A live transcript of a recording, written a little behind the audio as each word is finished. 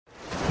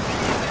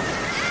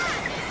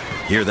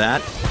Hear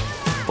that?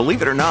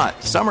 Believe it or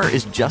not, summer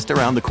is just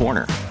around the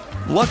corner.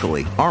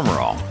 Luckily, Armor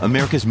All,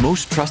 America's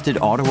most trusted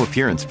auto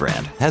appearance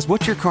brand, has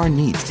what your car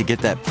needs to get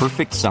that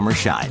perfect summer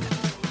shine.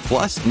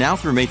 Plus, now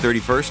through May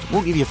 31st,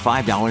 we'll give you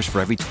 $5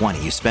 for every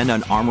 $20 you spend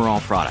on Armor All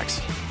products.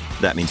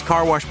 That means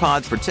car wash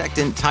pods,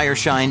 protectant, tire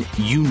shine,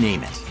 you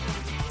name it.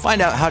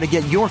 Find out how to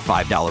get your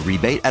 $5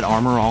 rebate at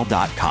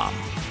armorall.com.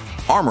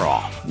 Armor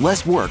All,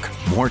 less work,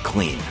 more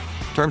clean.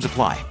 Terms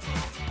apply.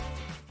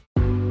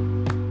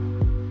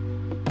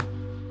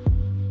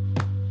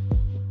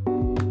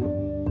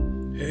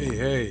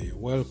 Hey,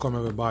 welcome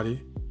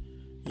everybody.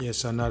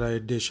 Yes, another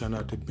edition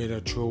of the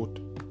Bitter Truth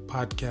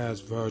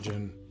podcast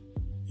version.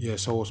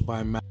 Yes, hosted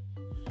by Matt.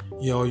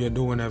 Yo, how you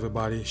doing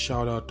everybody?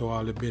 Shout out to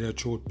all the Bitter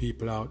Truth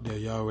people out there.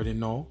 You already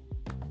know.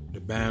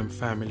 The BAM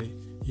family.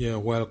 Yeah,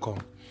 welcome.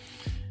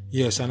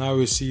 Yes, and I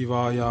receive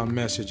all y'all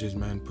messages,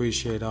 man.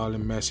 Appreciate all the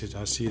messages.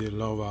 I see the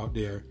love out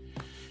there.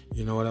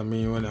 You know what I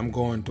mean? When I'm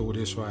going through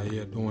this right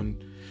here,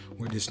 doing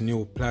with this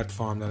new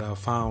platform that I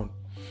found.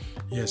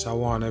 Yes, I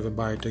want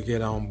everybody to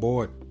get on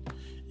board.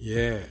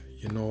 Yeah,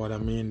 you know what I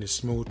mean? The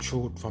smooth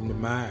truth from the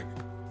mag.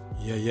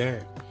 Yeah,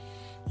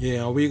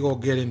 and we go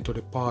get into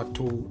the part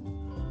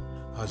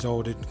 2 as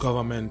how the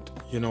government,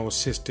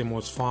 system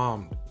was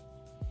formed.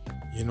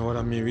 You know what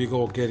I mean? We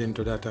go get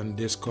into that and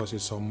discuss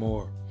it some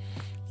more.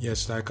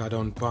 Yes, like I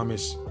done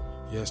promise.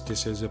 Yes,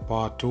 this is a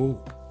part 2.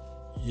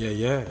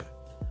 Yeah,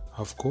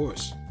 of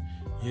course.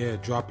 Yeah,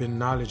 dropping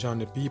knowledge on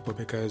the people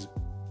because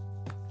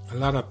a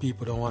lot of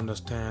people don't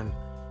understand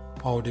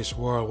how this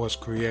world was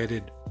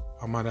created.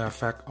 As a matter of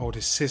fact, how the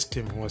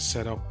system was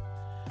set up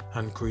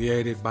and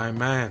created by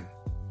man.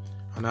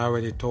 And I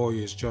already told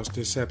you, it's just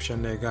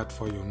deception they got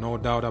for you, no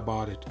doubt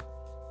about it.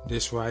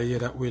 This right here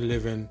that we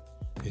live in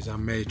is a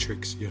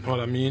matrix, you know what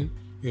I mean?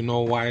 You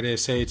know why they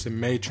say it's a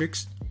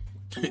matrix?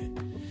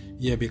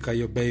 Yeah, because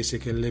you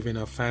basically live in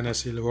a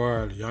fantasy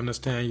world, you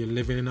understand? You're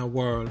living in a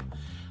world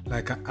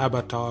like an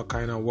avatar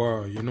kind of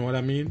world, you know what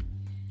I mean?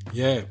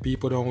 Yeah,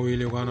 people don't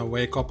really want to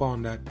wake up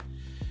on that.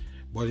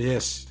 But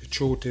yes, the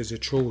truth is the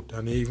truth,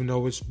 and even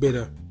though it's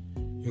bitter,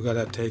 you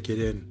gotta take it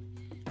in.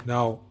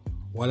 Now,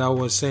 what I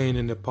was saying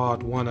in the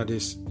part 1 of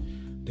this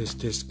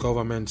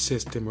government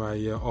system right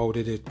here, how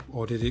did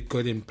it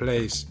get in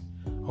place?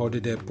 How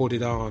did they put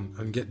it on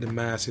and get the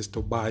masses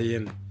to buy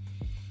in?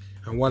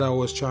 And what I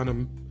was trying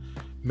to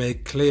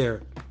make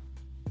clear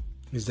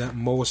is that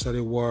most of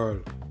the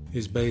world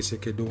is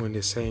basically doing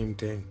the same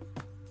thing.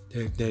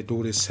 They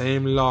do the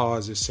same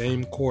laws, the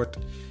same court,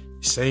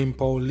 same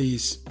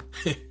police.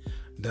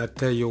 That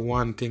tell you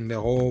one thing, the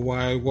whole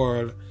wide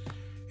world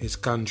is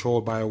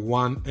controlled by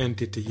one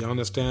entity, you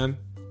understand?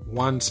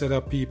 One set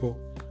of people,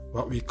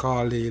 what we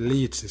call the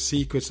elites, the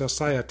secret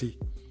society.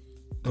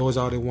 Those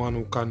are the ones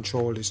who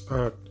control this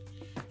earth.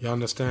 You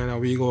understand?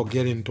 And we go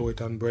get into it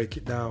and break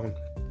it down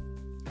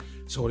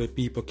so that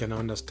people can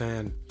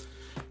understand.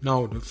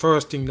 Now, the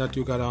first thing that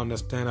you got to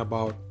understand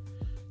about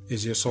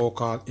is your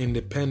so-called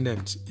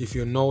independence. If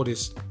you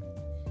notice,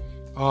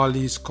 all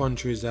these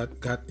countries that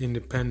got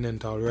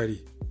independent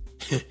already,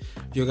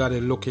 you got to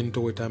look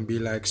into it and be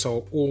like,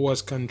 so who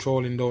was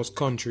controlling those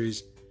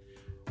countries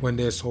when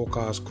they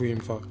so-called scream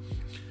for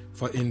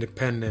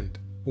independent?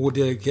 Who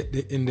did they get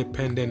the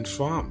independence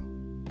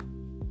from?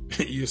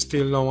 You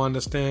still don't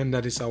understand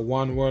that it's a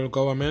one world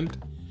government?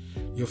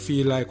 You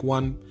feel like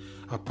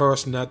a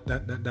person that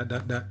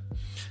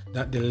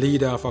the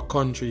leader of a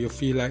country, you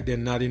feel like they're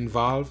not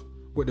involved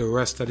with the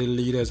rest of the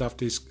leaders of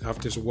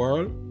this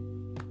world?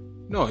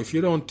 No, if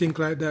you don't think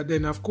like that,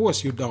 then of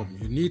course you're dumb.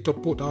 You need to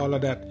put all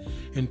of that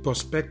in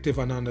perspective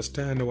and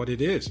understand what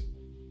it is.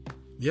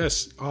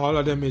 Yes, all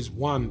of them is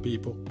one,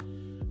 people.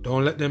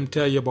 Don't let them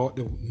tell you about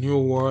the New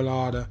World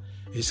Order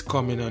is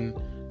coming and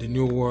the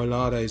New World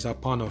Order is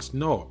upon us.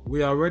 No,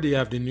 we already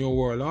have the New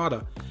World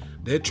Order.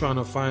 They're trying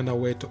to find a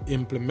way to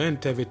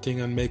implement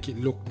everything and make it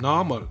look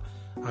normal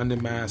on the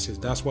masses.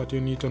 That's what you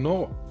need to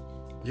know.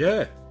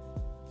 Yeah.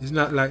 It's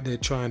not like they're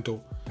trying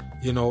to,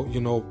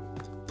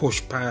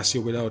 push past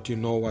you without you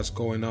know what's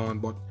going on.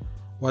 But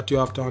what you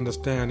have to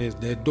understand is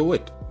they do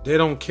it. They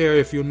don't care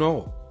if you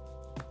know.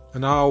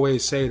 And I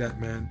always say that,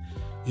 man.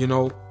 The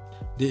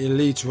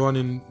elites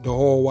running the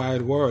whole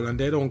wide world, and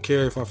they don't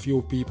care if a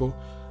few people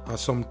or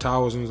some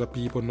thousands of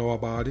people know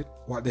about it,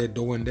 what they're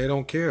doing. They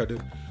don't care.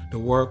 The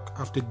work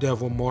of the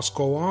devil must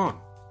go on.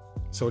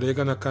 So they're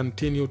going to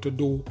continue to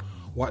do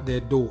what they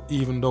do,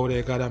 even though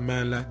they got a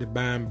man like the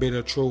BAM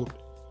Bitter Truth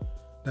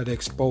that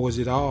expose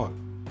it all.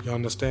 You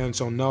understand?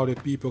 So now the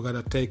people got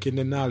to take in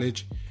the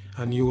knowledge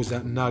and use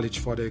that knowledge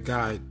for their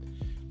guide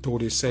to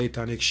the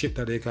satanic shit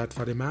that they got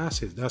for the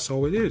masses. That's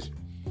how it is.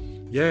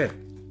 Yeah.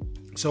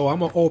 So I'm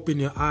going to open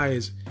your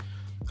eyes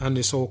on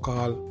the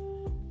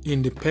so-called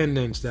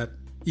independence that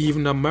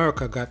even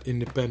America got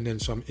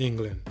independence from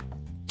England.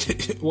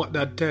 What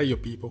that tell you,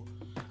 people?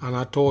 And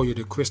I told you,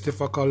 the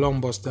Christopher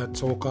Columbus that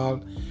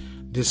so-called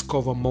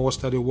discover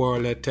most of the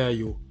world, they tell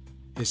you,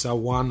 it's a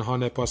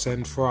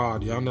 100%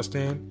 fraud. You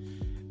understand?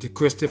 The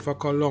Christopher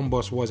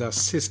Columbus was a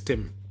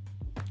system.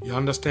 You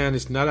understand?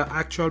 It's not an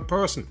actual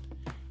person.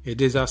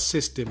 It is a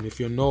system. If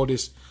you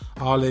notice,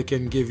 all they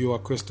can give you a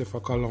Christopher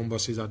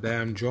Columbus is a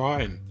damn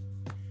drawing.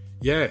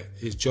 Yeah,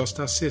 it's just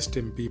a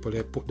system, people.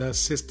 They put that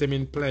system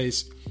in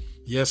place.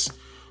 Yes,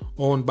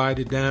 owned by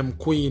the damn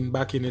queen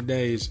back in the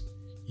days.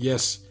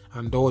 Yes,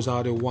 and those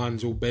are the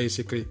ones who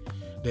basically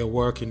they're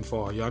working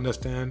for. You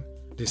understand?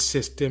 The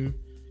system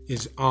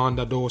is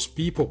under those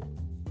people.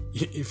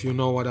 If you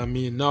know what I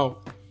mean. Now,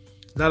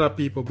 a lot of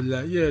people be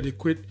like, yeah, the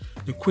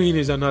queen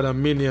is another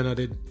minion of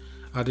the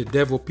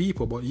devil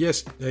people. But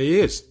yes, there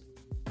is.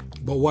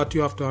 But what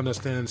you have to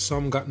understand,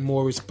 some got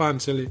more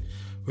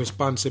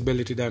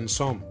responsibility than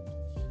some.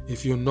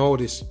 If you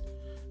notice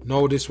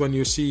when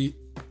you see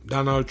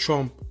Donald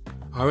Trump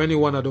or any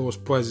one of those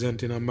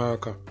presidents in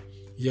America,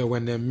 yeah,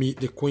 when they meet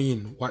the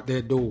queen, what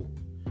they do,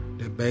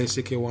 they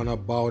basically want to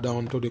bow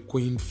down to the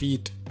queen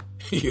feet.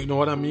 You know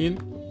what I mean?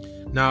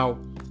 Now,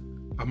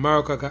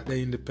 America got their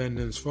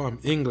independence from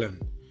England.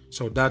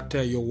 So that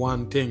tell you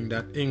one thing,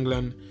 that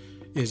England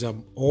is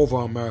over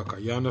America.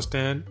 You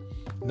understand?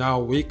 Now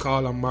we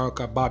call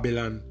America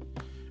Babylon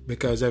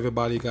because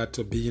everybody got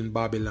to be in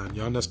Babylon.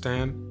 You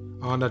understand?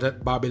 Under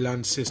that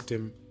Babylon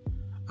system,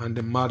 and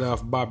the mother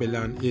of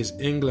Babylon is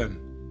England.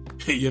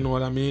 You know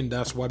what I mean?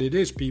 That's what it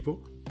is, people.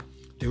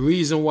 The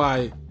reason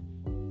why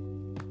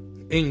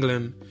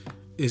England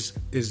is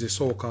the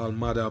so-called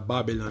mother of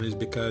Babylon is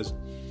because,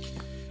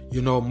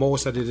 you know,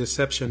 most of the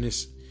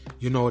deceptionists,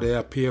 you know, they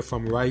appear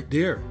from right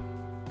there.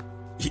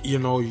 You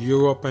know,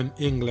 Europe and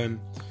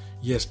England,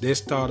 yes, they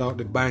start out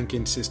the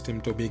banking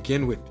system to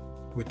begin with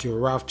your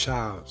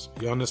Rothschilds.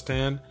 You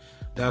understand?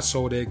 That's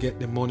how they get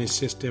the money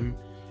system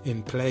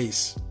in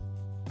place.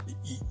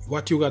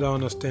 What you gotta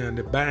understand,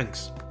 the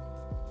banks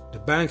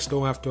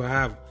don't have to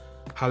have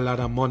a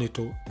lot of money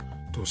to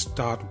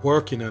start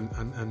working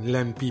and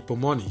lend people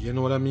money. You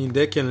know what I mean?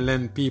 They can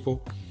lend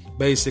people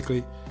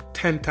basically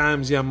 10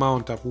 times the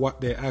amount of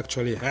what they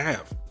actually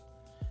have.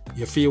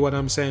 You feel what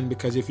I'm saying?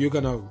 Because if you're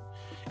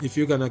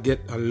gonna get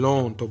a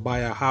loan to buy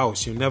a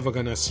house, you're never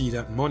gonna see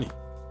that money.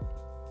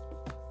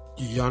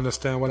 You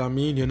understand what I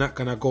mean? You're not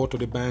gonna go to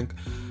the bank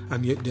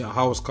and the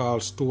house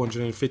costs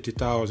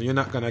 $250,000. You're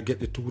not gonna get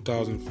the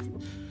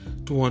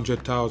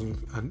 $200,000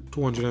 and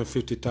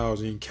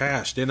 $250,000 in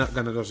cash. They're not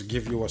gonna just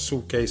give you a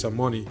suitcase of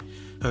money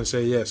and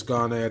say, yes, go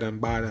on ahead and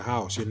buy the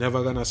house. You're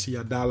never gonna see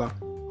a dollar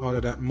out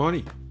of that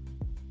money.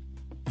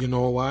 You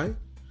know why?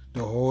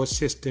 The whole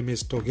system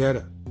is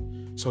together.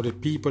 So the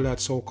people that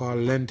so-called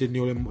lend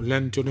you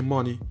the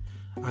money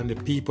and the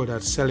people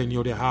that selling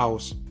you the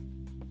house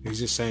is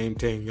the same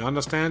thing. You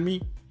understand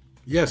me?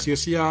 Yes, you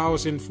see a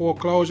house in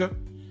foreclosure?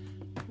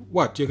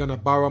 What, you're gonna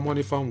borrow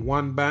money from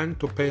one bank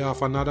to pay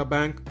off another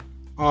bank?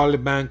 All the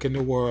bank in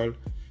the world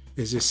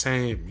is the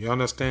same. You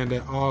understand?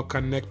 They're all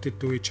connected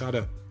to each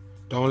other.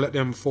 Don't let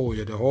them fool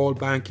you. The whole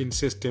banking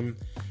system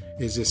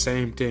is the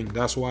same thing.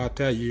 That's why I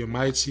tell you, you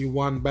might see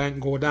one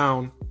bank go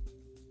down,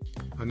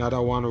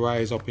 another one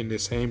rise up in the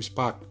same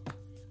spot.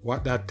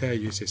 What that tell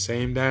you is the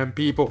same damn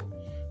people.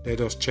 They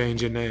just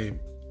change the name.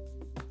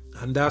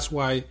 And that's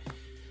why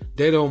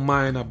they don't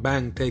mind a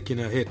bank taking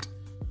a hit.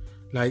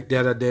 Like the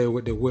other day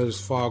with the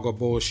Wells Fargo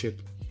bullshit.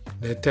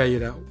 They tell you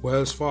that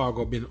Wells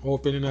Fargo been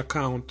opening an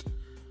account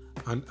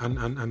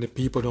and the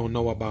people don't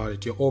know about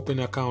it. You open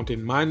an account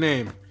in my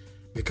name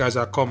because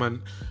I come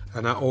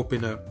and I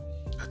open a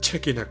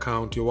checking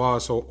account. You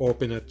also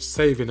open a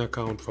saving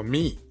account for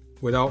me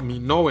without me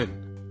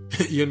knowing.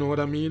 You know what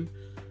I mean?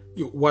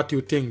 What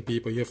you think,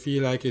 people? You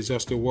feel like it's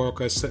just the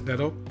workers set that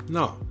up?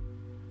 No.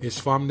 It's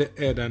from the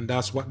head, and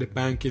that's what the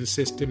banking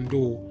system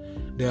do.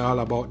 They're all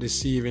about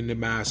deceiving the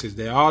masses.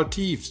 They're all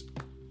thieves.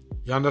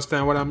 You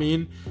understand what I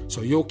mean?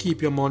 So you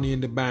keep your money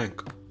in the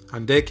bank,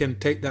 and they can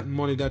take that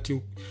money that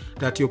you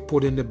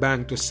put in the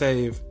bank to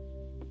save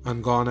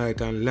and go on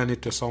out and lend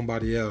it to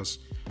somebody else.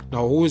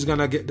 Now, who is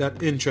gonna get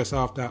that interest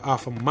off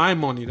of my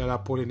money that I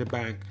put in the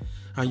bank,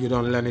 and you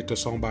don't lend it to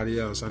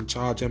somebody else and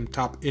charge them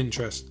top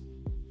interest?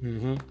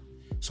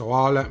 So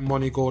all that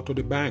money go to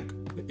the bank.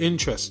 The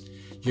interest.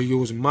 You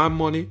use my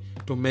money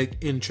to make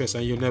interest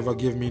and you never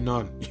give me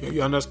none.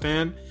 You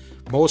understand?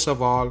 Most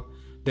of all,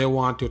 they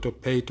want you to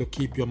pay to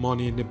keep your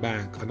money in the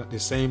bank. And at the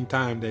same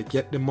time, they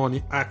get the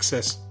money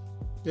access.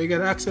 They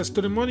get access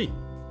to the money.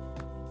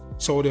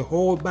 So the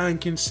whole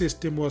banking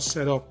system was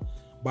set up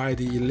by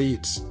the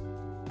elites.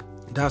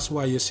 That's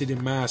why you see the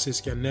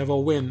masses can never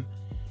win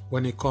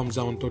when it comes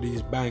down to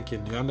these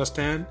banking. You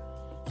understand?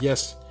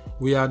 Yes,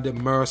 we are at the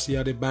mercy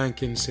of the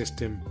banking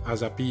system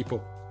as a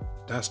people.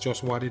 That's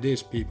just what it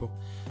is, people.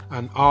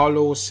 And all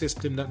those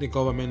systems that the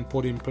government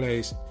put in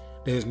place,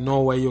 there's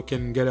no way you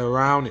can get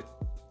around it.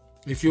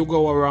 If you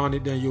go around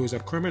it, then you're a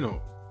criminal.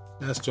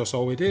 That's just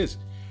how it is.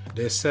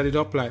 They set it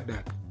up like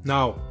that.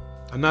 Now,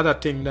 another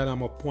thing that I'm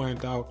going to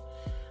point out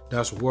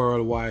that's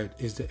worldwide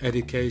is the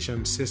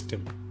education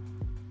system.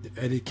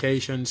 The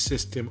education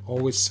system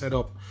always set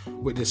up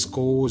with the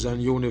schools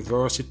and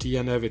university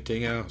and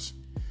everything else.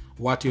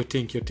 What you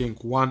think? You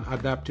think one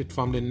adapted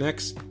from the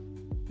next?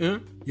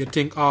 You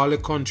think all the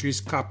countries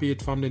copy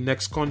it from the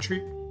next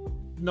country?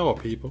 No,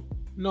 people.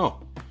 No.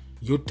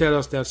 You tell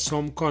us that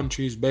some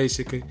countries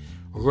basically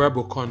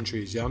rebel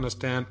countries, you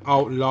understand?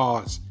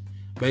 Outlaws,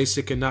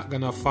 basically not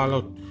gonna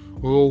follow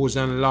rules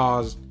and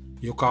laws.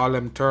 You call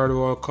them third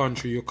world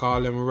country, you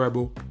call them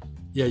rebel,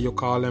 yeah, you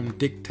call them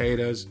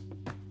dictators.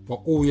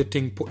 But who you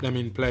think put them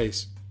in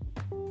place?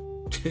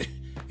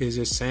 It's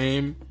the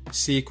same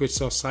secret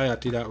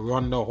society that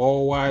run the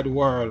whole wide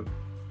world.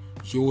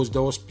 Use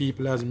those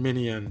people as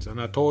minions.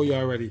 And I told you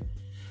already,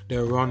 they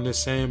run the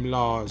same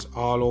laws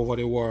all over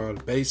the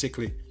world.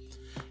 Basically,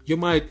 you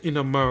might in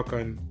America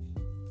and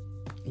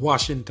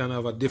Washington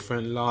have a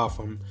different law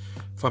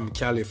from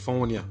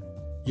California.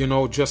 You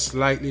know, just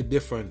slightly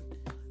different.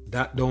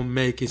 That don't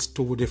make it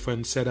two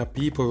different set of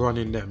people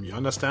running them. You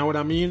understand what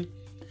I mean?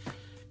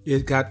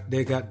 They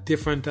got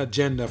different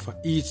agenda for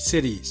each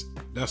cities.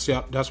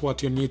 That's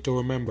what you need to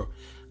remember.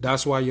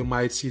 That's why you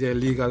might see they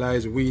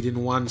legalize weed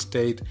in one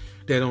state,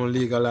 they don't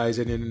legalize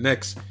it in the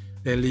next.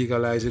 They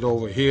legalize it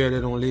over here,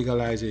 they don't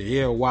legalize it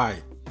here.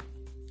 Why?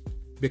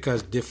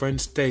 Because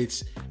different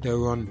states, they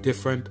run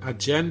different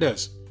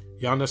agendas.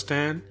 You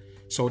understand?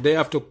 So they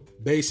have to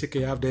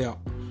basically have their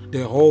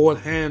whole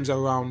hands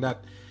around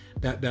that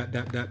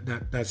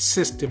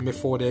system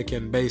before they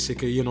can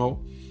basically, you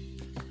know,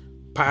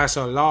 pass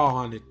a law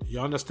on it.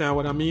 You understand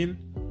what I mean?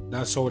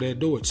 That's how they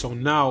do it. So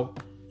now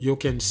you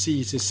can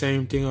see it's the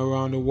same thing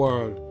around the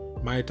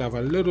world. Might have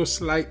a little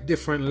slight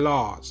different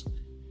laws,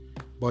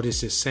 but it's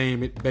the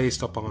same it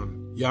based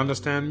upon. You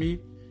understand me?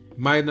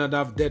 Might not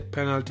have death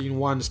penalty in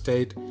one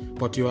state,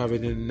 but you have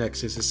it in the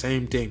next. It's the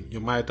same thing. You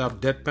might have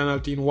death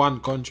penalty in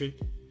one country,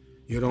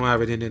 you don't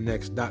have it in the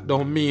next. That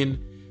don't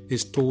mean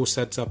it's two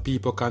sets of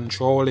people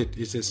control it.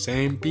 It's the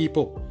same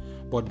people.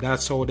 But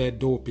that's how they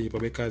do people,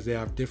 because they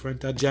have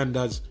different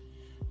agendas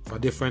for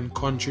different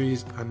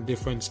countries and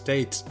different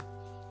states.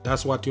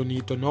 That's what you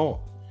need to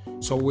know.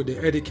 So with the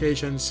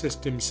education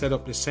system set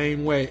up the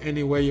same way,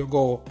 anywhere you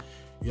go,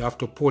 you have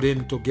to put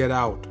in to get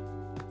out.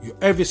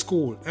 Every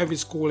school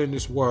in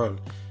this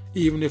world,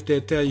 even if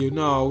they tell you,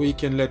 no, we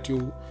can let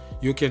you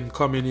can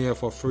come in here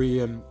for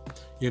free and,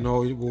 you know,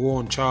 we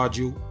won't charge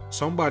you.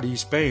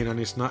 Somebody's paying and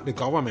it's not the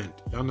government.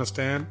 You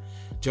understand?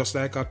 Just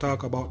like I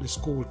talk about the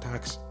school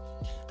tax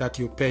that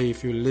you pay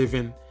if you live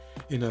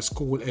in a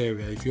school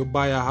area. If you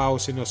buy a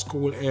house in a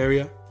school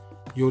area,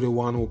 you're the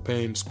one who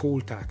paying school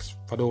tax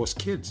for those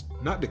kids,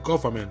 not the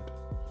government.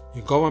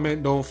 The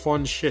government don't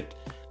fund shit.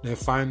 They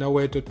find a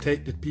way to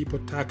take the people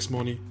take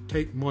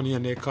money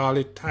and they call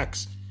it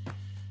tax.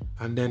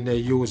 And then they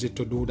use it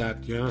to do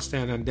that. You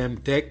understand? And then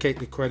they take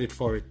the credit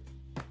for it.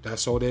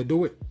 That's how they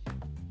do it.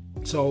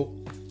 So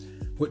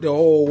with the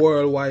whole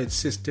worldwide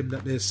system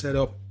that they set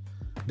up,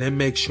 they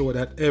make sure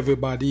that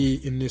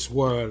everybody in this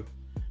world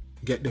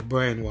get the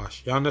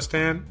brainwash. You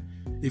understand?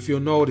 If you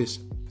notice,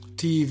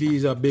 TV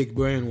is a big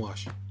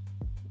brainwash.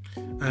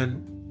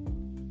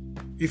 And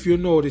if you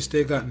notice,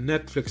 they got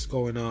Netflix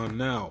going on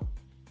now.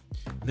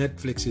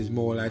 Netflix is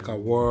more like a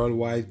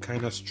worldwide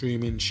kind of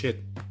streaming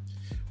shit,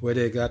 where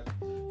they got,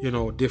 you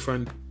know,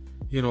 different,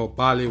 you know,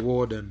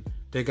 Bollywood, and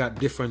they got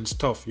different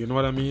stuff. You know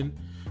what I mean?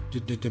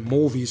 The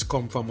movies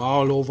come from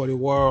all over the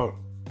world.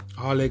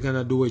 All they're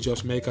gonna do is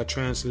just make a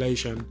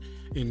translation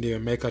in there,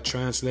 make a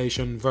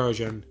translation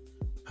version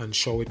and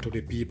show it to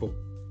the people.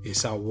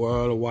 It's a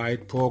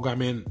worldwide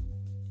programming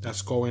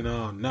that's going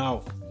on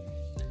now.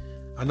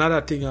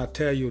 Another thing I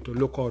tell you to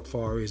look out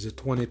for is the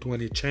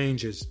 2020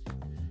 changes.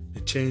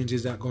 The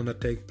changes that are going to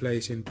take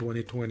place in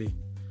 2020.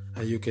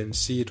 And you can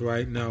see it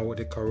right now with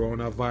the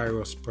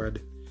coronavirus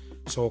spread,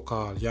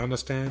 so-called. You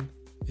understand?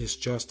 It's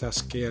just a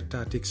scare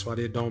tactics for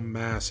the dumb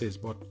masses.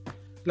 But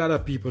a lot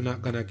of people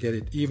not going to get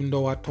it. Even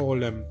though I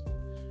told them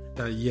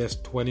that yes,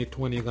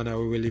 2020 going to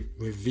really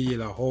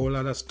reveal a whole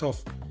lot of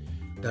stuff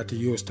that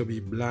you used to be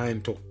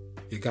blind to.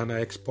 You're going to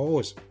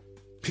expose.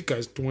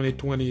 Because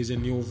 2020 is a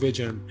new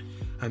vision.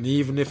 And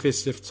even if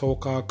it's the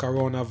so-called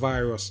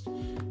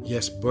coronavirus,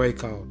 yes,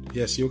 breakout,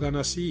 yes, you're going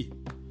to see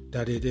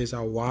that it is a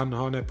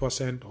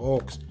 100%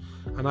 hoax.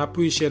 And I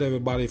appreciate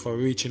everybody for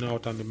reaching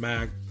out on the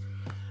Mag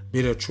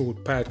Be The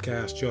Truth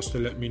podcast just to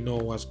let me know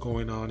what's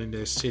going on in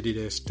their city,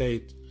 their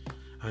state,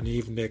 and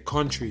even their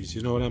countries.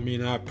 You know what I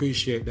mean? I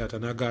appreciate that.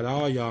 And I got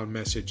all y'all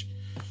message.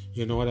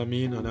 You know what I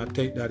mean? And I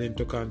take that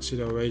into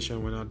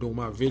consideration when I do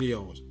my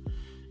videos.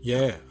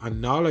 Yeah,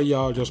 and all of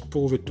y'all just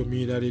prove it to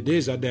me that it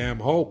is a damn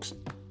hoax.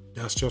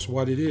 That's just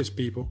what it is,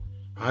 people.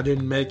 I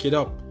didn't make it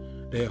up.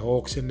 They're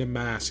hoaxing the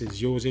masses,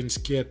 using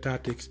scare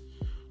tactics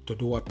to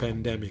do a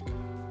pandemic.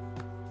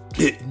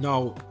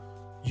 Now,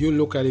 you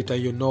look at it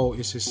and you know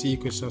it's a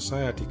secret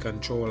society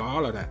control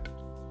all of that.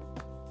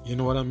 You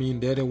know what I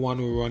mean? They're the one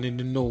who running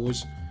the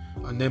news,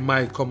 and they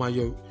might come on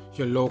your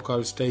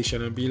local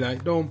station and be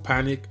like, don't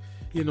panic.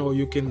 You know,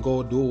 you can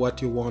go do what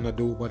you want to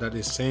do, but at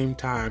the same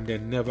time, they're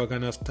never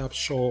going to stop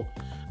show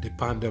the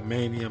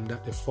pandemonium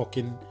that the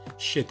fucking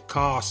shit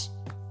costs.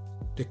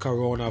 The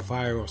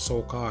coronavirus,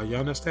 so-called. You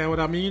understand what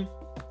I mean?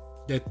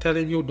 They're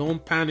telling you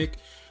don't panic,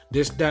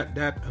 this, that,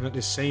 and at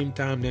the same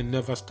time they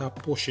never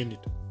stop pushing it.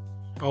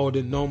 Oh,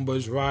 the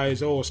numbers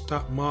rise. Oh,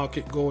 stock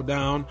market go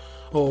down.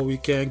 Oh, we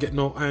can't get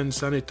no hand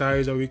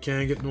sanitizer. We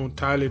can't get no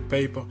toilet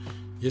paper.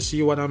 You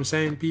see what I'm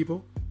saying,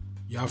 people?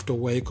 You have to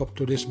wake up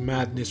to this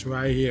madness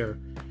right here.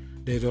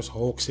 They're just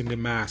hoaxing the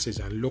masses,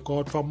 and look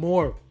out for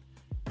more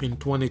in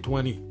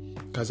 2020.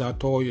 Because I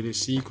told you, the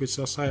secret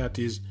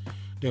societies,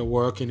 they're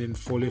working in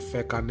full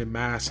effect on the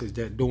masses.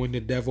 They're doing the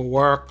devil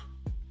work.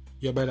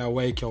 You better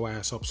wake your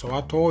ass up. So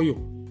I told you,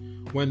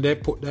 when they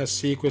put that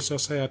secret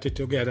society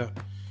together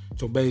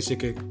to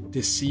basically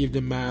deceive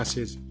the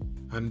masses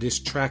and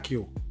distract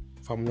you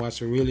from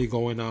what's really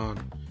going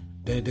on,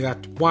 they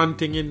got one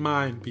thing in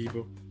mind,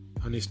 people,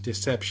 and it's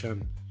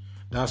deception.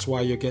 That's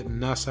why you get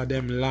NASA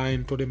them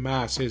lying to the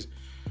masses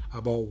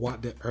about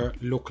what the earth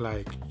look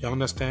like. You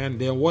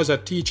understand? There was a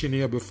teaching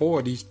here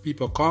before these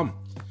people come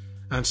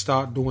and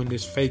start doing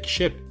this fake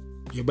shit.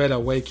 You better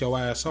wake your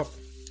ass up.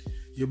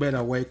 You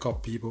better wake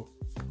up, people.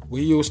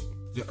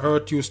 The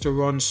earth used to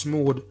run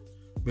smooth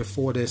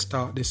before they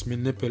start this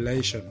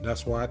manipulation.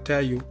 That's why I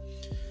tell you,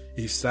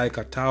 it's like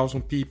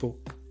 1,000 people,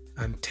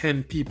 and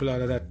 10 people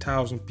out of that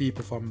 1,000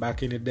 people from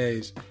back in the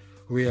days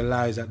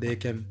realize that they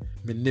can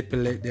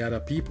manipulate the other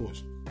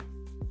peoples.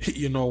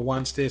 You know,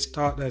 once they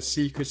start that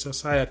secret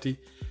society,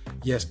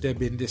 yes, they've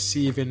been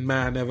deceiving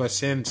man ever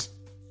since.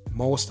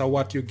 Most of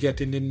what you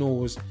get in the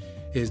news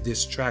is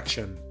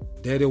distraction.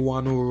 They're the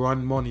one who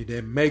run money.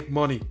 They make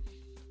money.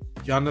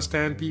 You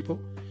understand, people?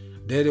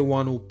 They're the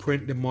one who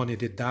print the money,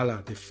 the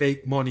dollar, the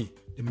fake money,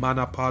 the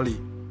monopoly.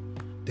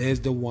 There's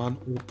the one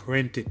who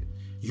print it.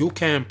 You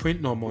can't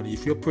print no money.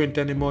 If you print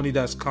any money,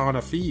 that's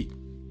counterfeit.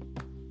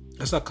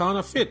 That's a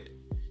counterfeit.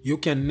 You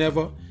can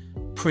never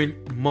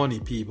print money,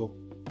 people,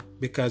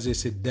 because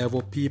it's the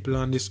devil people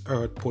on this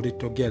earth put it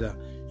together.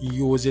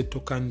 Use it to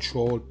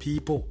control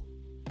people.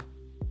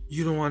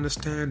 You don't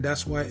understand.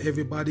 That's why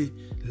everybody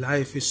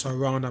life is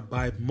surrounded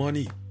by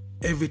money.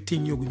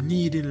 Everything you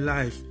need in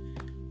life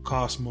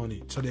costs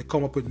money. So they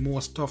come up with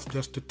more stuff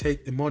just to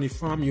take the money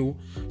from you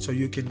so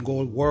you can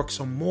go work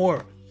some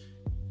more.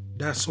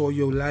 That's how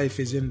your life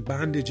is in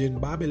bondage in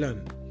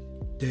Babylon.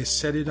 They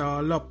set it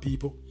all up,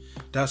 people.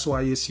 That's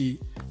why you see,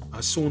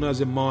 as soon as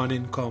the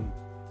morning come,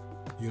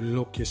 you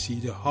look, you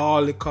see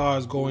all the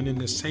cars going in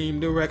the same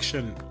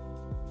direction.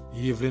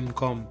 Evening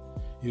come,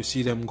 you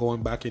see them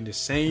going back in the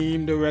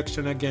same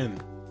direction again.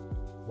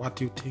 What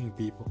do you think,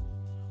 people?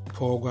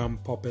 Program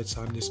puppets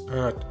on this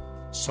earth.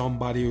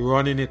 Somebody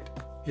running it.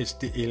 It's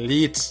the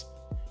elites.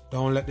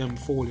 Don't let them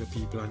fool you,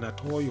 people. And I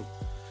told you,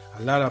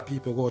 a lot of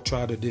people go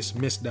try to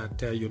dismiss that,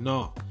 tell you,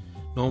 no,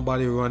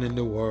 nobody running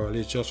the world.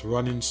 It's just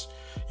running,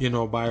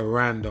 by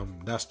random.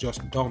 That's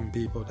just dumb,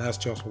 people. That's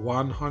just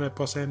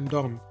 100%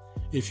 dumb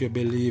if you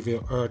believe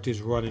the earth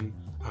is running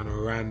on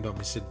random.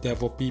 It's the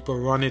devil people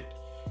run it.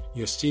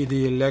 You see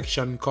the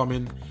election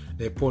coming,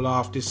 they pull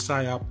off the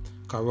psyop,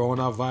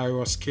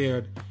 coronavirus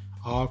scared,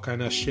 all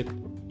kind of shit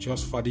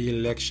just for the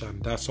election.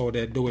 That's how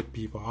they do it,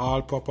 people.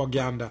 All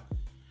propaganda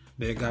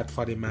they got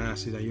for the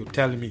masses. And you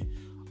tell me,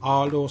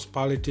 all those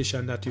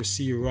politicians that you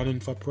see running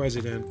for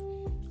president,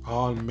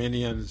 all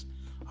minions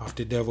of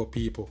the devil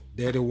people.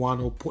 They're the one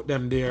who put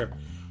them there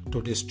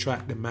to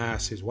distract the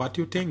masses. What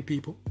do you think,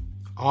 people?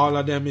 All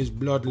of them is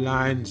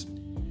bloodlines.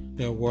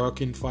 They're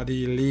working for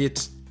the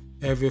elites.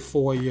 Every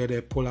 4 years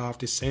they pull off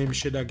the same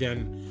shit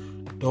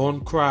again.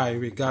 Don't cry,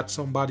 we got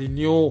somebody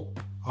new.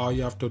 All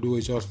you have to do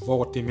is just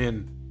vote him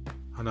in.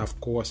 And of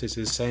course it's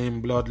the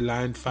same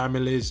bloodline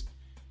families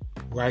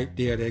right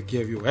there they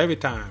give you every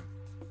time.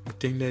 You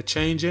think they're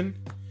changing?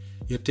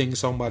 You think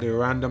somebody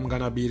random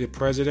gonna be the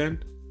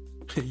president?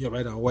 You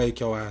better wake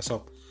your ass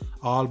up.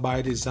 All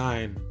by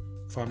design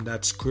from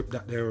that script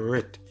that they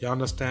writ. You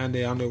understand?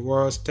 They're on the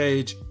world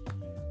stage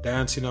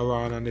dancing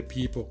around on the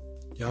people.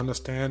 You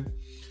understand?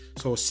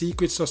 So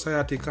secret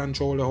society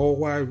control the whole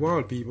wide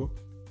world, people.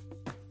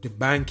 The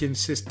banking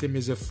system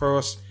is the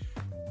first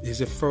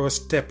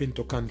step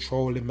into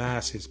control the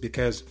masses,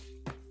 because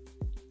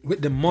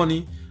with the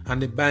money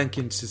and the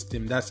banking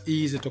system, that's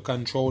easy to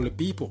control the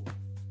people.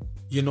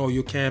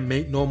 You can't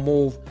make no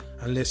move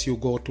unless you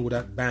go to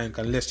that bank,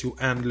 unless you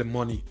handle the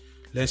money,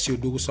 unless you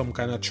do some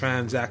kind of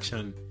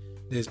transaction.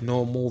 There's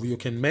no move you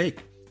can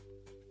make.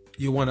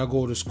 You want to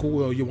go to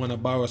school or you want to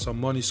borrow some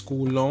money,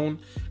 school loan,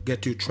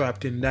 get you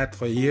trapped in that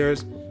for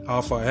years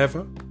or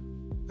forever.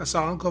 That's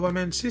our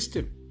government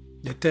system.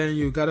 They're telling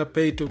you got to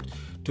pay to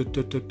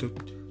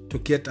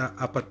get an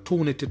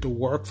opportunity to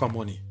work for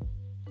money.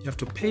 You have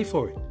to pay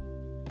for it.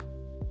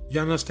 You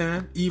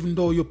understand? Even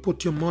though you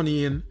put your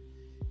money in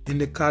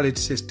the college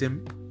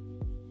system,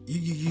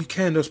 you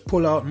can't just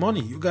pull out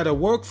money. You got to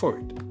work for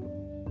it.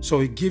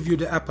 So it gives you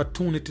the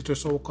opportunity to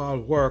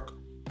so-called work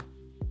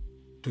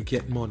to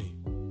get money.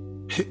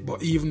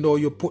 But even though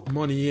you put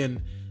money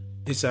in,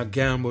 it's a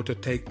gamble to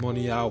take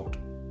money out.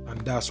 And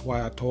that's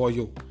why I told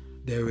you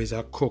there is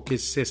a crooked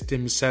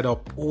system set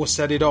up. Who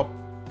set it up?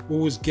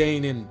 Who is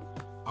gaining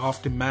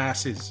off the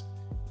masses?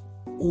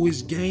 Who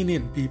is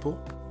gaining, people?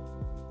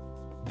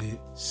 The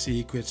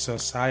secret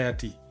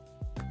society.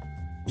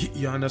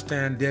 You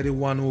understand? They're the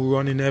one who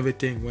running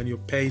everything. When you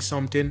pay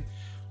something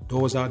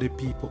Those are the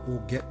people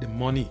who get the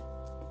money.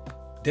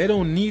 They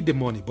don't need the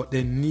money, but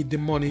they need the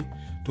money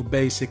to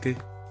basically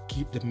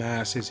keep the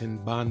masses in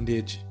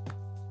bondage.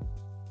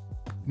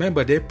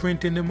 Remember, they're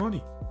printing the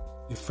money.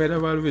 The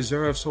Federal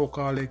Reserve,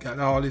 so-called, they got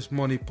all this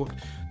money put.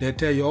 They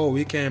tell you,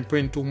 we can't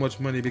print too much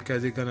money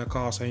because it's going to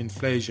cause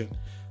inflation.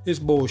 It's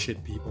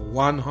bullshit, people.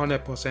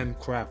 100%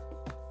 crap.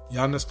 You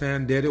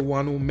understand? They're the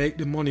one who make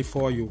the money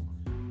for you.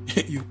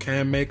 You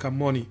can't make a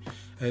money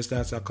as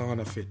that's a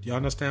counterfeit. You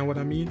understand what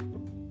I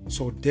mean?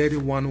 So they're the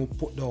one who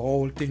put the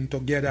whole thing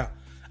together.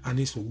 And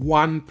it's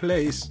one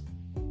place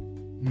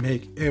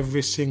make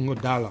every single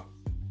dollar.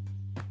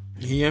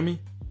 You hear me?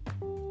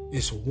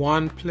 It's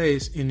one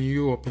place in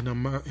Europe,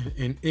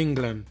 in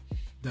England,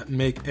 that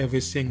make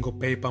every single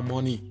paper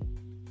money.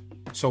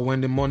 So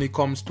when the money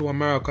comes to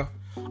America,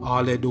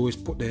 all they do is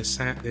put their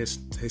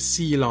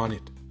seal on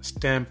it, a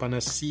stamp and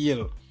a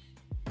seal.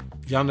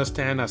 You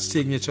understand? A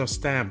signature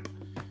stamp.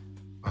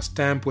 A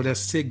stamp with a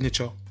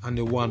signature and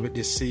the one with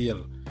the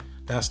seal.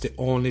 That's the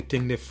only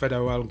thing the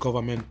federal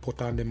government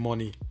put on the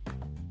money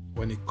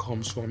when it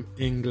comes from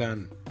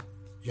England.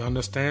 You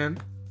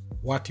understand?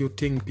 What you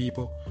think,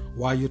 people?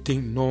 Why you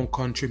think no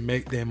country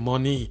make their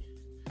money?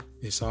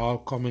 It's all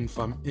coming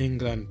from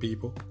England,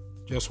 people.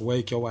 Just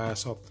wake your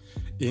ass up.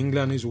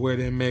 England is where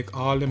they make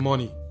all the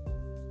money.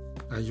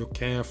 And you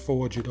can't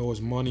forge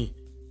those money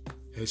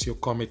else you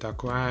commit a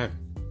crime.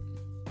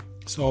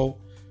 So,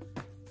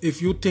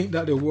 if you think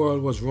that the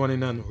world was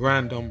running on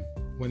random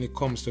when it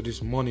comes to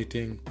this money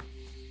thing,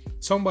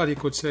 somebody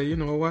could say, you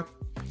know what?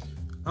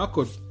 I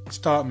could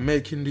start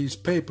making these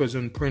papers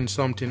and print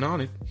something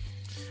on it.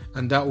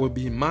 And that would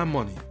be my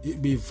money.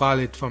 It'd be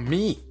valid for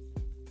me.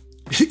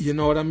 You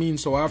know what I mean?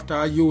 So after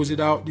I use it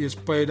out there,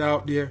 spread it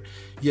out there,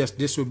 yes,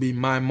 this will be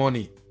my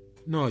money.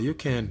 No, you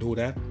can't do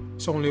that.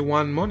 It's only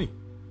one money.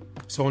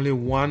 It's only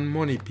one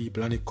money,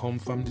 people, and it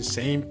comes from the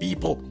same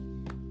people.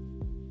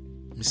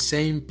 The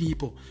same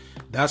people.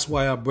 That's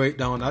why I break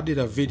down. I did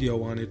a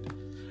video on it,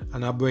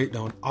 and I break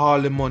down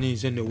all the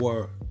monies in the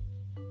world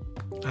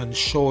and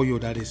show you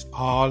that it's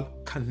all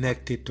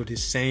connected to the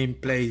same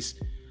place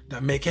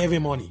that make every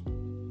money.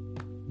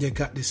 They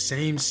got the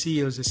same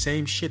seals, the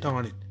same shit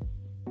on it.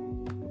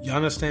 You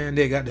understand?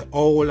 They got the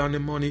owl on the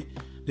money,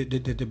 the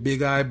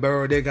big eye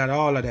bird, they got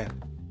all of that.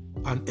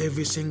 On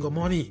every single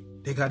money.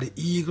 They got the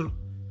eagle.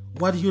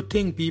 What do you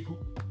think, people?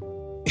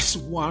 It's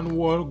one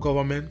world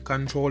government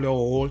control the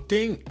whole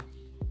thing.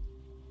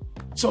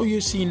 So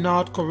you see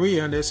North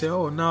Korea and they say,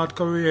 North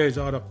Korea is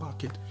out of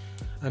pocket.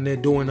 And they're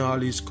doing all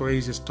this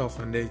crazy stuff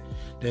and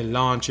they're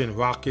launching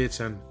rockets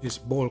and it's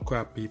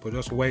bullcrap, people.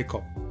 Just wake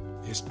up.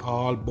 It's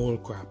all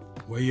bullcrap.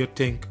 Where you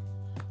think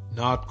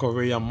North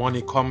Korea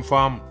money come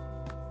from?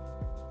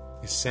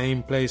 The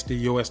same place the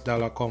US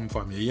dollar come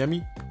from. You hear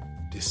me?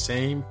 The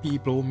same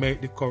people who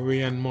make the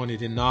Korean money,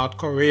 the North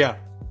Korea.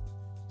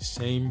 The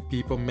same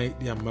people make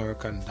the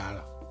American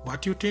dollar.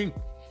 What you think?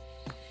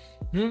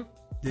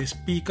 They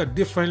speak a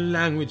different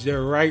language. They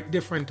write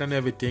different and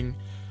everything.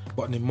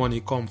 But the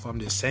money come from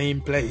the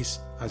same place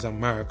as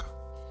America.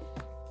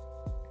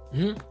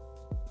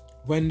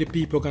 When the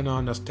people can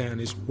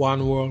understand it's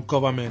one world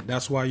government,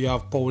 that's why you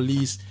have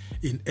police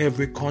in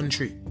every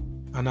country.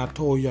 And I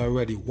told you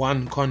already,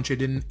 one country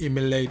didn't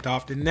emulate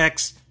off the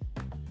next.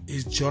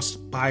 It's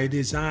just by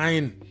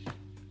design.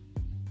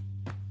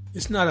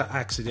 It's not an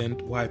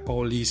accident why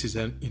police is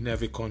in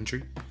every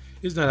country.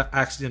 It's not an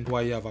accident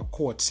why you have a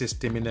court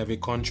system in every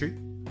country.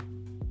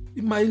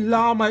 My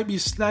law might be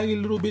slightly a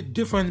little bit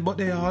different, but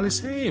they're all the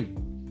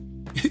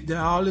same.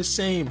 They're all the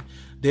same.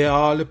 They're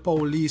all the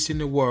police in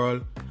the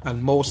world,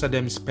 and most of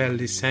them spell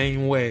the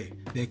same way.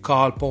 They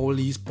call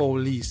police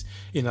police.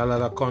 In a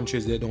lot of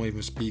countries, they don't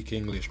even speak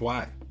English.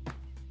 Why?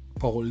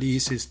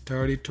 Police is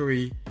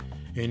 33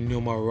 in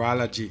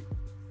numerology.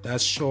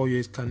 That show you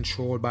it's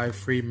controlled by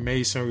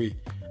Freemasonry.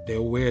 They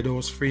wear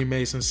those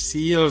Freemason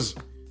seals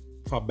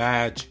for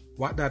badge.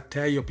 What that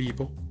tell you,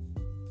 people?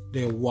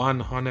 They're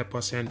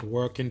 100%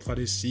 working for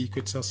the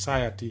secret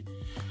society.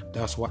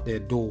 That's what they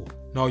do.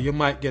 Now, you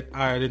might get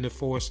hired in the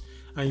force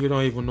and you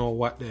don't even know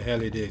what the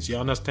hell it is. You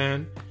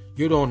understand?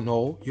 You don't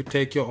know. You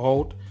take your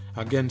oath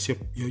against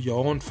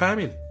your own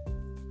family.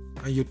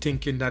 And you're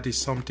thinking that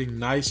is something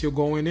nice you're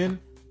going in?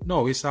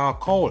 No, it's a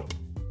cult.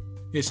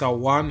 It's a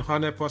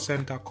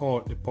 100% a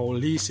cult. The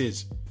police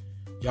is.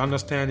 You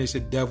understand? It's the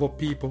devil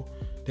people.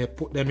 They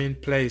put them in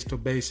place to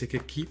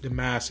basically keep the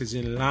masses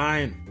in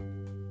line.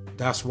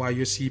 That's why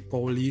you see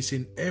police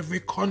in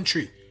every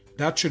country.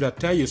 That should have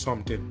tell you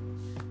something.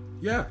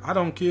 Yeah, I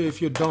don't care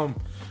if you're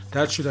dumb.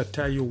 That should have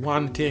tell you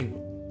one thing.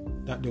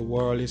 That the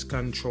world is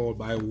controlled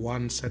by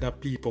one set of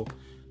people.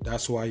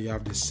 That's why you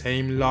have the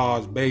same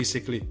laws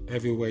basically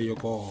everywhere you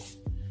go.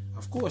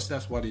 Of course,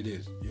 that's what it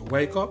is. You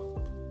wake up.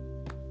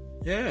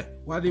 Yeah,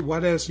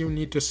 what else you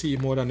need to see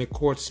more than the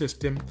court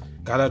system?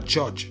 Got a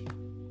judge.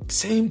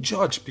 Same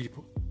judge,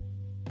 people.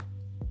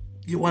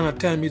 You want to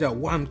tell me that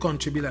one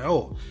country be like,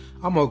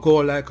 I'm going to go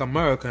like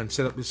America and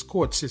set up this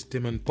court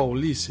system and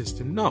police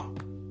system? No.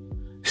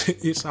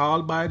 It's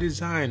all by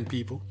design,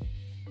 people.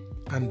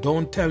 And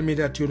don't tell me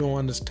that you don't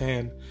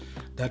understand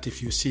that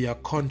if you see a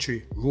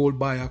country ruled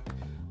by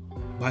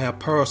a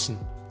person,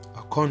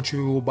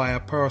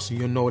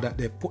 you know that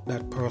they put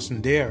that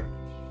person there.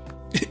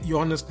 You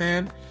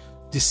understand?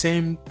 The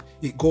same,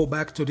 it go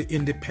back to the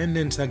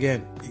independence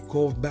again. It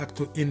goes back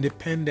to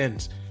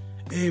independence.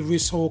 Every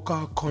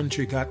so-called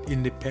country got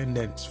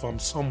independence from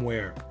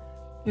somewhere.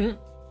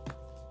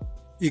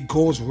 It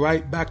goes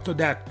right back to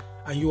that.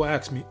 And you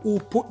ask me, who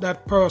put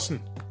that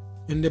person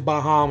in the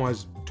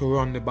Bahamas to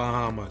run the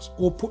Bahamas?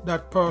 Who put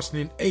that person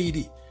in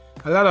Haiti?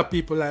 A lot of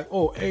people like,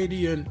 oh,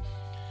 Haiti, and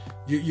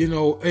you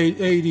know,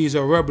 Haiti is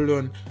a rebel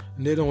and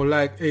they don't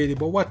like Haiti.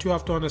 But what you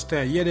have to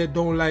understand, yeah, they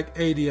don't like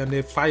Haiti and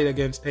they fight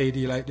against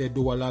Haiti like they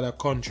do a lot of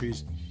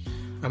countries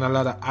and a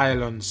lot of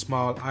islands,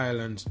 small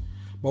islands.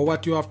 But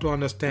what you have to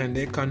understand,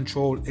 they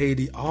control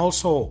Haiti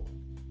also.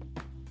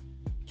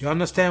 You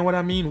understand what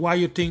I mean? Why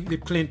you think the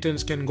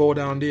Clintons can go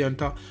down there and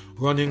talk,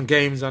 running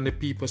games on the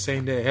people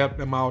saying they help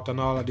them out and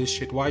all of this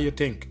shit? Why you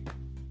think?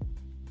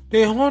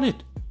 They own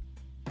it.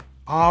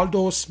 All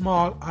those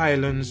small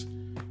islands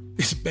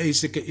is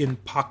basically in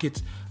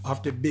pockets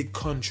of the big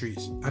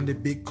countries. And the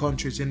big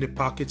countries in the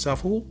pockets of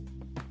who?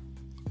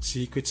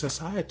 Secret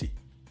society.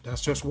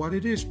 That's just what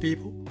it is,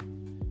 people.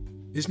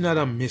 It's not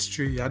a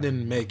mystery. I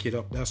didn't make it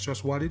up. That's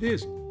just what it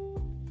is.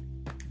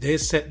 They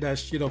set that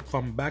shit up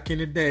from back in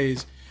the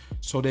days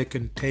so they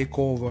can take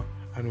over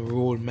and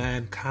rule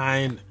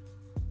mankind.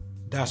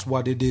 That's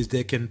what it is.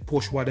 They can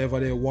push whatever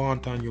they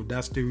want on you.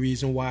 That's the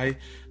reason why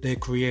they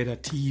create a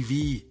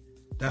TV.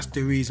 That's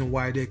the reason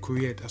why they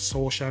create a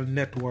social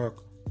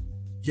network.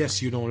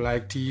 Yes, you don't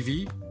like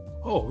TV?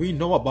 Oh, we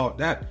know about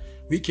that.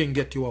 We can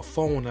get you a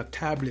phone, a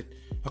tablet,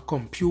 a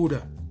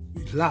computer,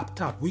 a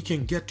laptop. We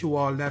can get you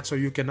all that so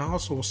you can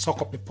also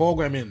suck up the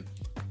programming.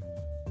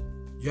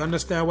 You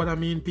understand what I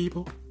mean,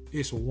 people?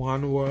 It's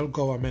one world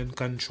government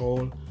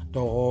control the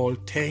whole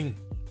thing.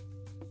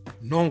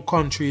 No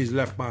country is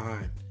left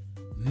behind.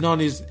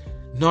 None is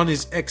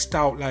X'd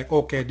out like,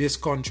 okay, this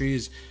country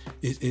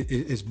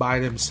is by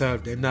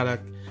themselves. They're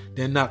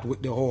not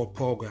with the whole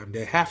program.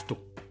 They have to.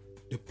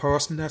 The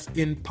person that's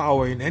in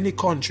power in any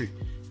country,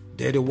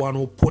 they're the one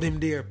who put him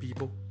there,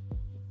 people.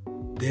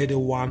 They're the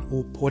one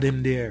who put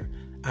him there.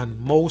 And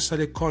most of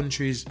the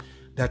countries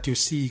that you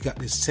see got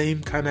the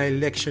same kind of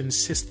election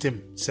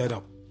system set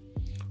up.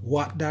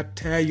 What that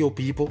tell you,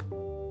 people?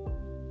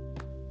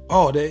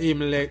 Oh, they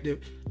even let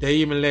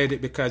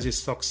it because it's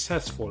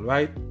successful,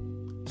 right?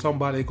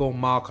 Somebody go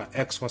mark an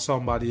X for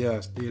somebody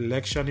else. The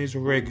election is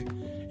rigged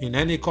in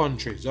any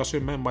country. Just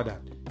remember that.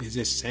 It's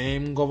the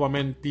same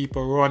government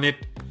people run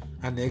it,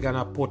 and they're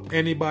gonna put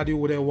anybody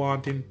who they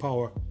want in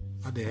power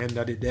at the end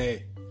of the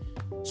day.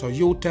 So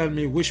you tell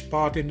me which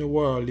part in the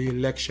world the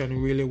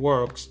election really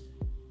works,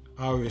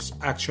 or it's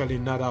actually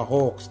not a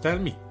hoax. Tell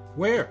me,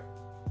 where?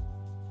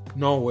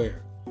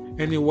 Nowhere.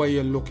 Anywhere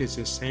you look, it's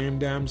the same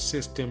damn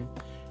system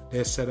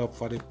they set up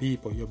for the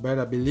people. You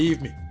better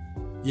believe me.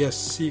 Yes,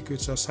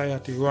 secret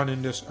society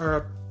running this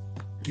earth.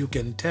 You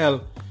can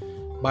tell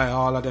by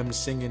all of them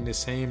singing the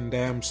same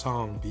damn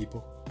song,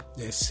 people.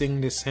 They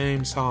sing the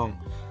same song.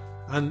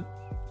 And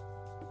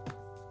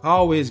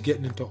always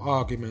getting into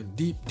argument,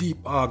 deep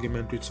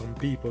argument with some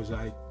people,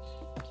 like,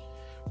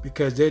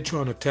 because they're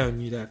trying to tell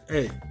me that,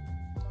 hey,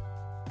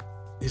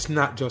 it's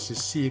not just a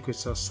secret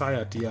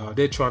society, or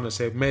they're trying to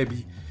say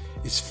maybe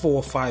it's 4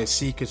 or 5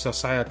 secret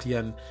society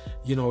and,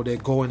 you know, they're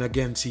going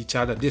against each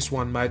other. This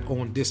one might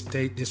own this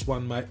state, this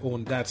one might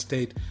own that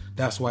state.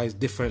 That's why it's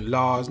different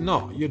laws.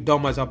 No, you're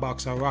dumb as a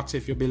box of rocks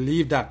if you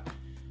believe that.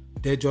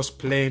 They're just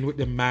playing with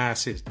the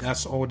masses.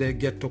 That's how they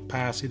get to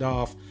pass it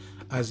off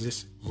as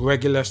this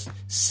regular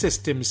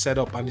system set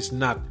up, and it's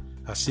not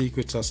a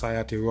secret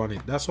society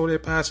running. That's how they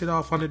pass it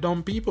off on the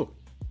dumb people.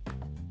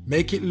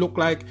 Make it look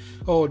like,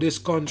 oh, this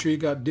country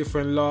got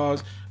different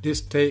laws, this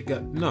state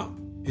got... No,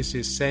 it's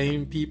the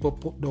same people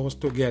put those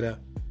together.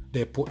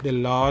 They put the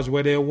laws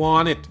where they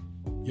want it.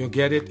 You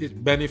get it?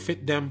 It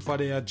benefit them for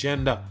their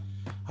agenda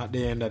at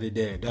the end of the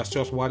day. That's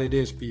just what it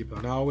is, people.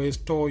 And I always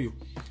told you,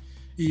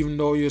 even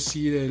though you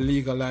see they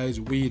legalize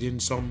weed in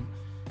some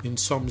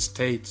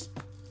states,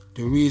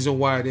 the reason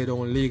why they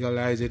don't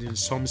legalize it in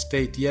some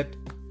state yet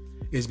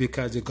is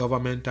because the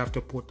government have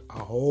to put a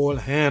whole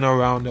hand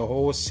around the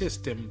whole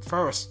system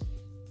first.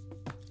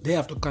 They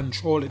have to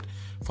control it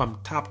from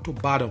top to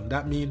bottom.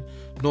 That means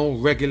no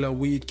regular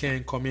weed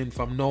can come in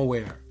from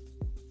nowhere.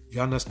 You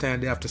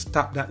understand? They have to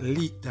stop that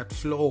leak, that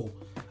flow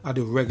of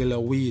the regular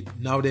weed.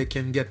 Now they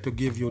can get to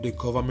give you the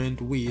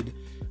government weed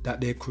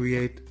that they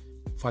create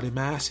for the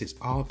masses,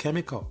 all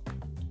chemical.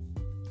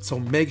 So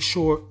make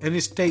sure any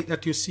state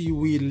that you see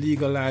weed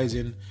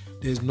legalizing,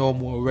 there's no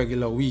more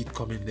regular weed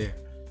coming there.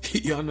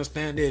 You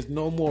understand? There's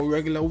no more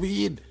regular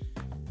weed.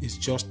 It's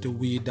just the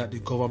weed that the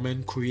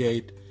government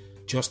create,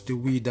 just the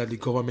weed that the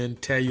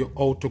government tell you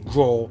how to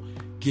grow,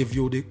 give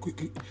you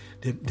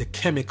the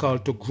chemical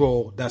to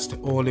grow. That's the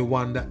only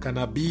one that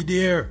gonna be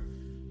there.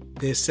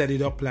 They set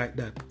it up like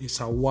that. It's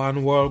a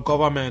one world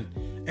government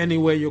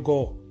anywhere you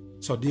go.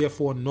 So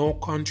therefore no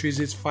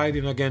countries is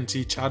fighting against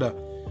each other.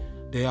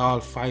 They all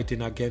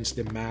fighting against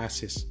the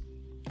masses.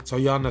 So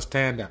you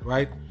understand that,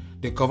 right?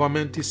 The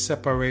government is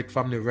separate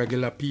from the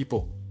regular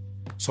people.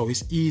 So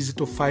it's easy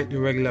to fight the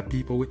regular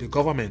people with the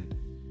government.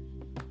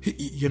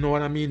 You know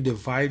what I mean?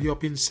 Divide you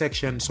up in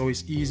sections so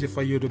it's easy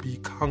for you to be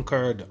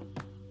conquered.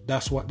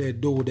 That's what they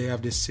do. They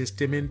have the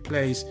system in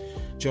place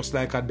just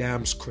like a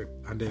damn script.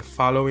 And they're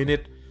following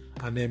it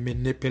and they're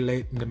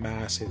manipulating the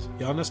masses.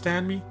 You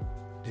understand me?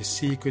 The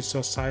secret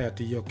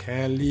society. You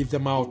can't leave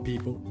them out,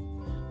 people.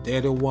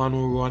 They're the one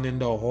who running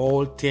the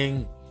whole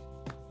thing.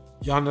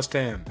 You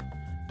understand?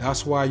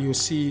 That's why you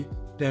see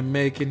them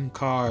making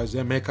cars.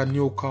 They make a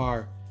new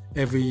car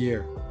every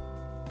year.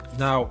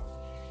 Now,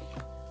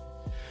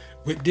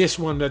 with this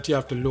one that you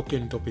have to look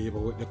into,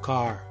 people, with the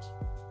cars.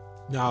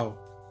 Now,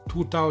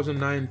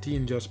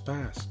 2019 just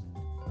passed.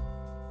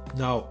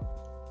 Now,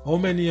 how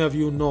many of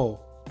you know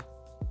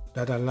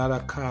that a lot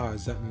of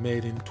cars that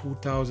made in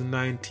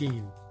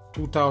 2019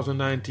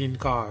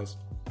 cars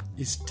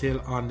is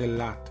still on the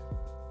lot?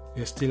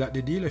 They're still at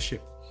the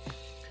dealership.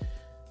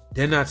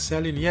 They're not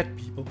selling yet,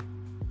 people.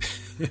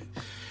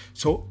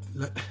 So,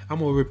 I'm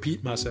going to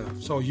repeat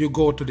myself. So, you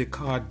go to the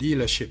car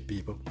dealership,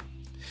 people.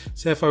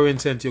 Say, for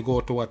instance, you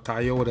go to a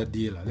Toyota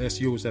dealer.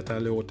 Let's use a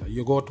Toyota.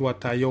 You go to a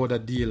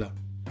Toyota dealer.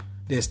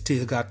 They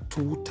still got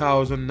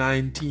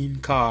 2019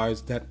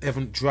 cars that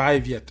haven't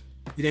drive yet.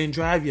 It ain't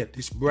drive yet.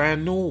 It's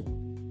brand new.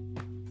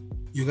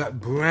 You got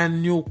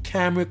brand new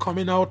Camry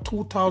coming out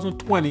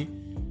 2020.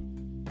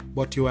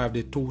 But you have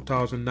the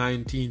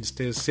 2019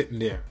 still sitting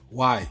there.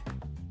 Why?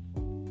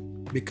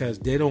 Because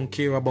they don't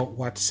care about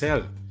what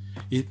sell.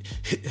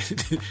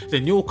 The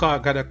new car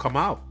gotta come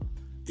out.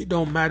 It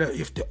don't matter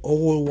if the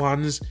old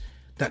ones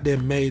that they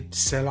made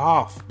sell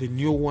off. The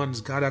new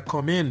ones gotta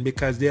come in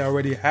because they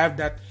already have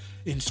that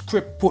in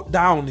script put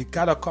down. It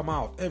gotta come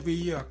out. Every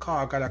year a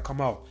car gotta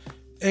come out.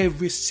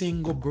 Every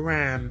single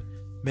brand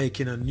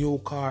making a new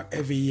car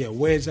every year.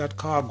 Where's that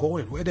car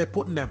going? Where they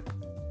putting them?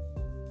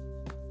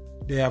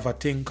 They have a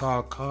thing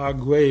called car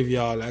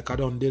graveyard. Like I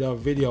done did a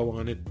video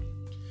on it.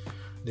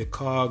 The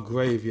car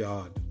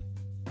graveyard.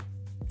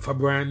 For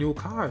brand new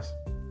cars.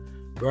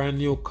 Brand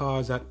new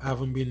cars that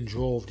haven't been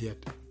drove yet.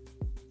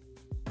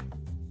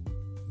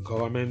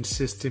 Government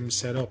system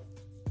set up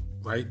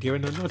right there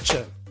in a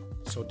nutshell.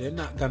 So they're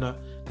not gonna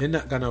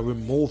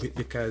remove it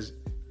because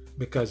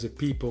the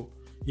people,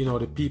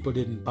 the people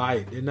didn't buy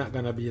it. They're not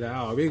gonna be like,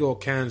 oh, we go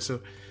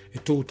cancel the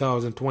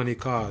 2020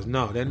 cars.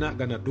 No, they're not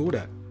gonna do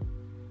that.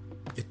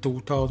 The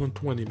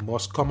 2020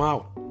 must come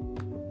out.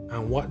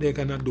 And what they're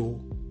gonna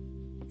do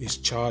is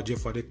charge you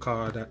for the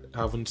car that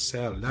haven't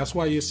sold. That's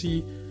why you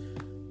see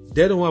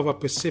they don't have a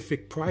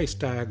specific price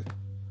tag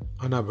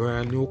on a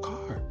brand new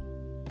car.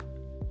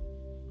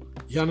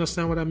 You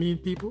understand what I mean,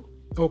 people?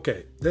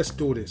 Okay, let's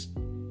do this.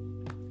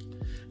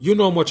 You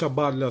know how much a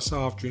bottle of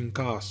soft drink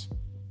costs.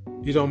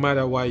 It don't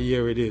matter what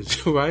year it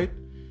is, right?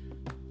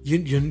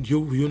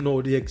 You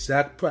know the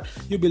exact price.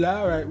 You be like,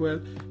 all right,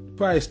 well,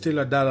 price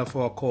still $1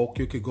 for a Coke.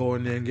 You could go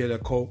in there and get a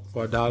Coke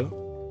for $1.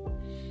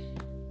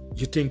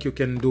 You think you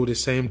can do the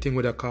same thing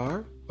with a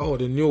car? Oh,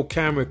 the new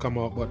Camry come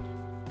out, but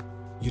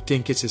you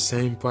think it's the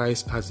same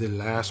price as the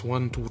last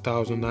one,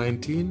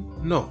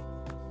 2019? No.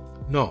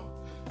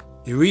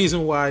 The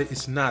reason why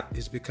it's not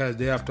is because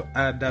they have to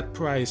add that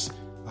price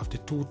of the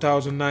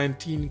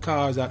 2019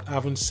 cars that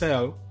haven't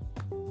sold.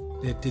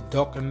 They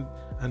deduct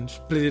and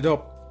split it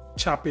up,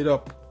 chop it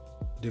up,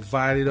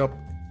 divide it up,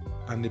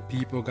 and the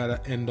people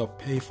gotta end up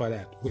pay for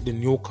that. With the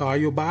new car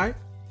you buy,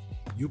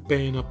 you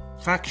paying a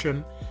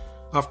fraction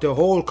of the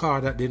whole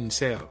car that didn't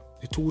sell.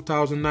 The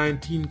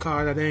 2019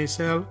 car that ain't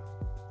sell,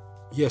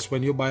 yes,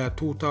 when you buy a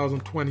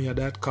 2020 of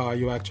that car,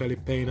 you're actually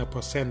paying a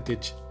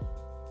percentage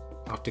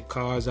of the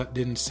cars that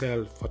didn't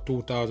sell for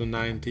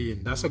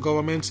 2019. That's a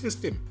government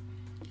system.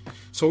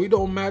 So it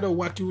don't matter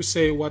what you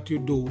say, what you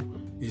do,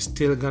 it's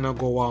still gonna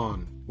go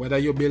on. Whether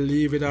you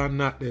believe it or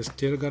not, they're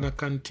still gonna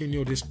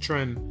continue this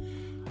trend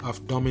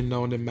of dumbing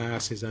down the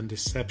masses and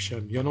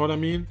deception. You know what I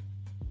mean?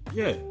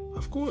 Yeah,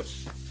 of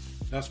course.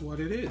 That's what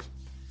it is.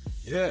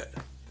 Yeah.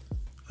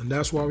 And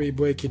that's why we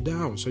break it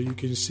down so you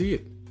can see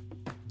it.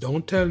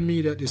 Don't tell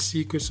me that the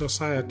secret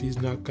society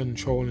is not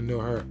controlling the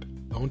earth.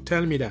 Don't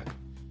tell me that.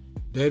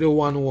 They're the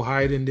one who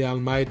hiding the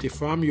Almighty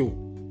from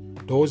you.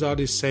 Those are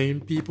the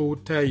same people who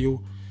tell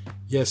you,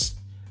 yes,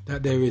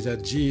 that there is a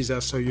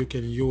Jesus so you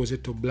can use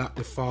it to block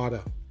the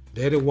Father.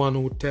 They're the one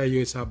who tell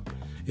you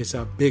it's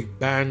a big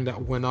bang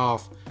that went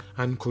off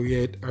and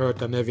create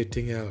earth and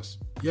everything else.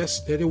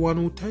 Yes, they're the one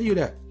who tell you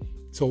that.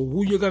 So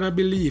who you gonna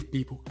believe,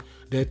 people?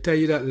 They tell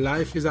you that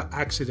life is an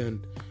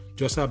accident.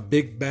 Just a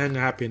big bang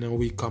happen and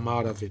we come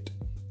out of it.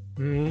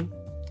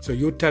 So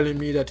you're telling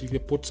me that if you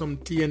put some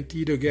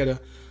TNT together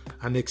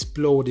and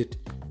explode it,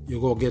 you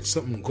go get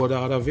something good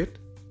out of it?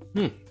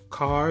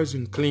 Cars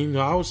and clean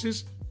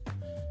houses?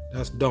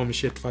 That's dumb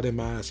shit for the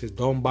masses.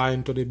 Don't buy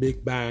into the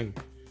big bang.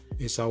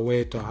 It's a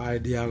way to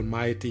hide the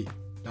Almighty.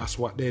 That's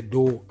what they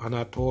do. And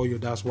I told you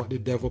that's what the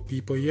devil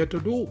people here to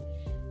do.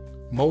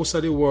 Most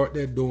of the work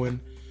they're doing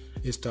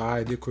is to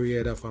hide the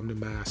Creator from the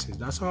masses.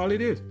 That's all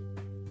it is.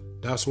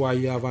 That's why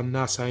you have a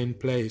NASA in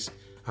place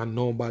and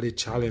nobody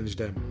challenged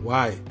them.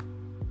 Why?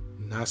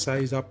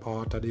 NASA is a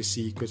part of the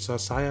secret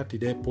society.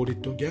 They put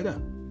it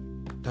together.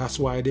 That's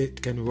why they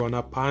can run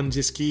a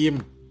Ponzi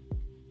scheme.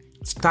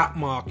 Stock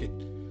market.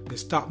 The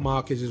stock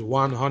market is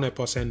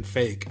 100%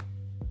 fake.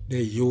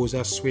 They use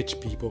a switch,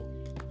 people.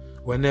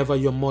 Whenever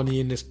your money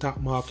in the stock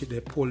market,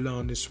 they pull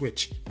down the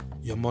switch.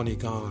 Your money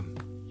gone.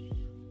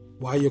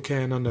 Why you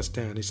can't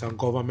understand? It's a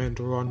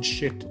government-run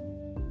shit.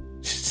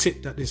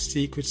 Shit that the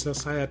secret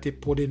society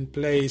put in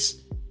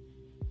place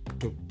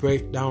to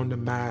break down the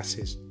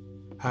masses.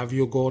 Have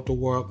you go to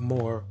work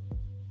more?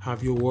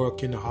 Have you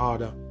working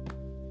harder?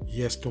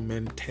 Yes, to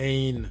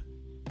maintain.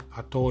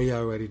 I told you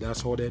already,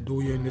 that's how they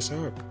do you in this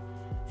earth.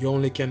 You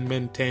only can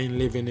maintain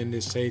living in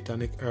this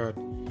satanic earth.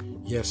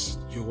 Yes,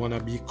 you want to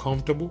be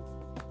comfortable?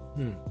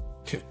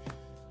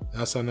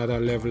 That's another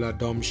level of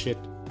dumb shit.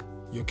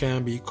 You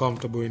can't be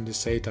comfortable in the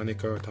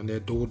satanic earth, and they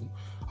do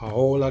a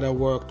whole lot of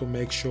work to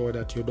make sure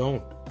that you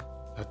don't,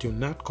 that you're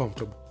not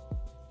comfortable.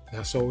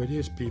 That's how it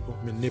is, people.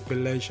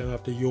 Manipulation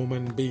of the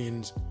human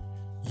beings.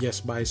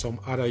 Yes, by some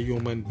other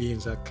human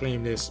beings that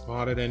claim they're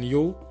smarter than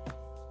you.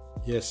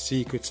 Yes,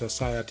 secret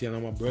society, and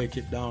I'm going to break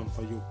it down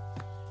for you.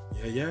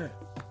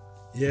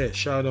 Yeah,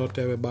 shout out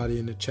to everybody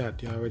in the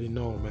chat. You already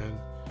know, man.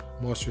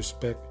 Much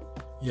respect.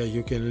 Yeah,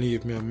 you can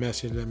leave me a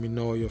message. Let me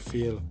know how you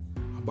feel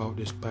about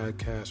this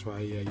podcast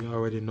right here. You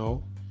already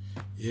know.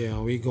 Yeah,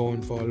 we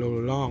going for a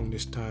little long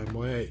this time.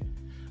 Well, hey,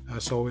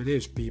 that's how it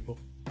is, people.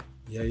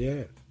 Yeah.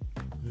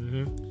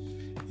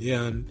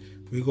 Yeah, and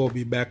we going to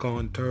be back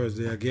on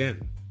Thursday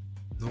again.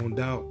 No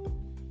doubt.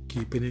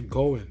 Keeping it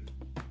going.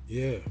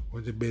 Yeah,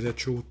 with the Bitter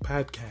Truth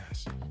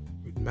podcast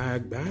with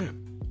Mag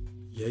Bam.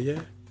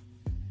 Yeah.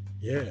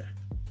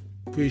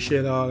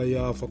 Appreciate all of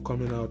y'all for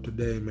coming out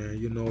today, man.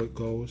 You know it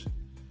goes.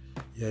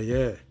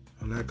 Yeah.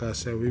 And like I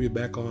said, we'll be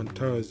back on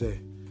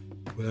Thursday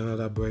with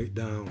another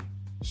breakdown.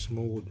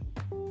 Smooth.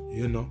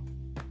 You know.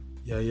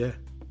 Yeah.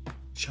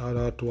 Shout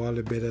out to all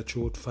the Bitter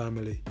Truth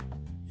family.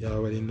 You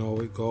already know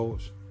it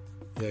goes.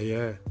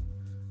 Yeah.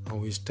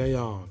 And we stay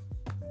on.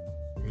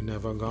 We're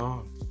never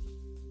gone.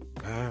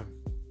 Bam.